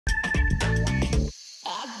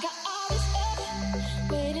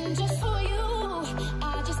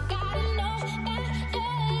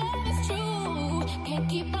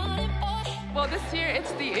Well, this year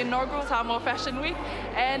it's the inaugural Samoa Fashion Week,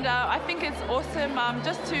 and I think it's awesome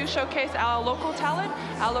just to showcase our local talent,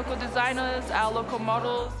 our local designers, our local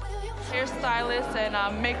models, hairstylists,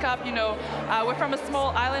 and makeup. You know, we're from a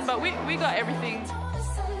small island, but we got everything.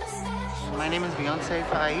 My name is Beyonce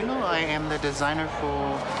Fa'ailo. I am the designer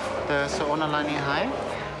for the So'onalani Hive,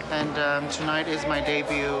 and tonight is my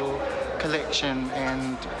debut collection,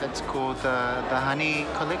 and it's called the Honey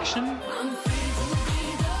Collection.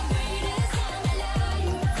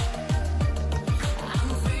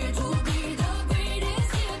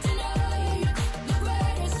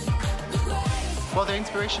 Well, the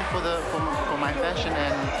inspiration for my fashion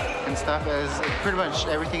and stuff is pretty much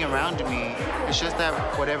everything around me. It's just that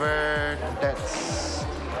whatever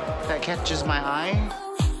that catches my eye.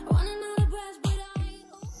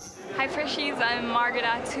 Hi Freshies, I'm Margaret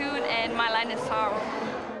Atoon and my line is Sorrow.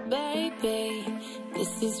 Baby,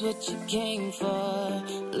 this is what you came for.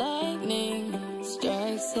 Lightning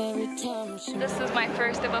strikes every time. This is my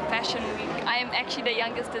first ever fashion week. I am actually the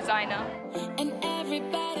youngest designer. And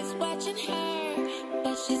everybody's watching her,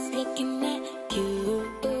 but she's looking at you.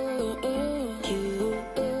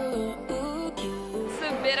 It's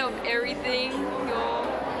a bit of everything. You're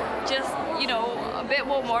just, you know, a bit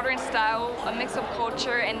more modern style, a mix of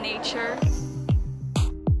culture and nature.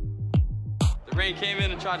 The rain came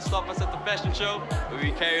in and tried to stop us at the fashion show, but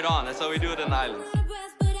we carried on. That's how we do it in the islands.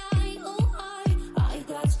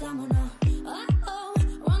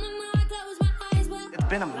 It's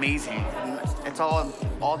been amazing. It's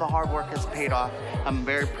all the hard work has paid off. I'm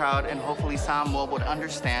very proud, and hopefully Samoa would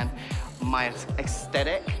understand my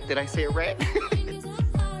aesthetic. Did I say it right?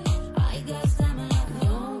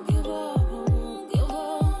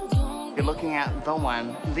 You're looking at the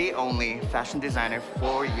one, the only fashion designer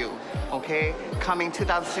for you. Okay, coming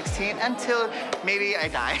 2016 until maybe I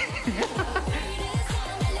die.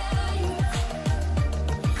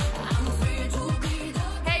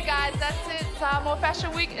 Hey guys, that's it. Samoa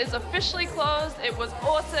Fashion Week is officially closed. It was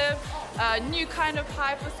awesome. A new kind of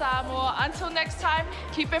high for Samoa. Until next time,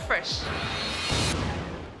 keep it fresh.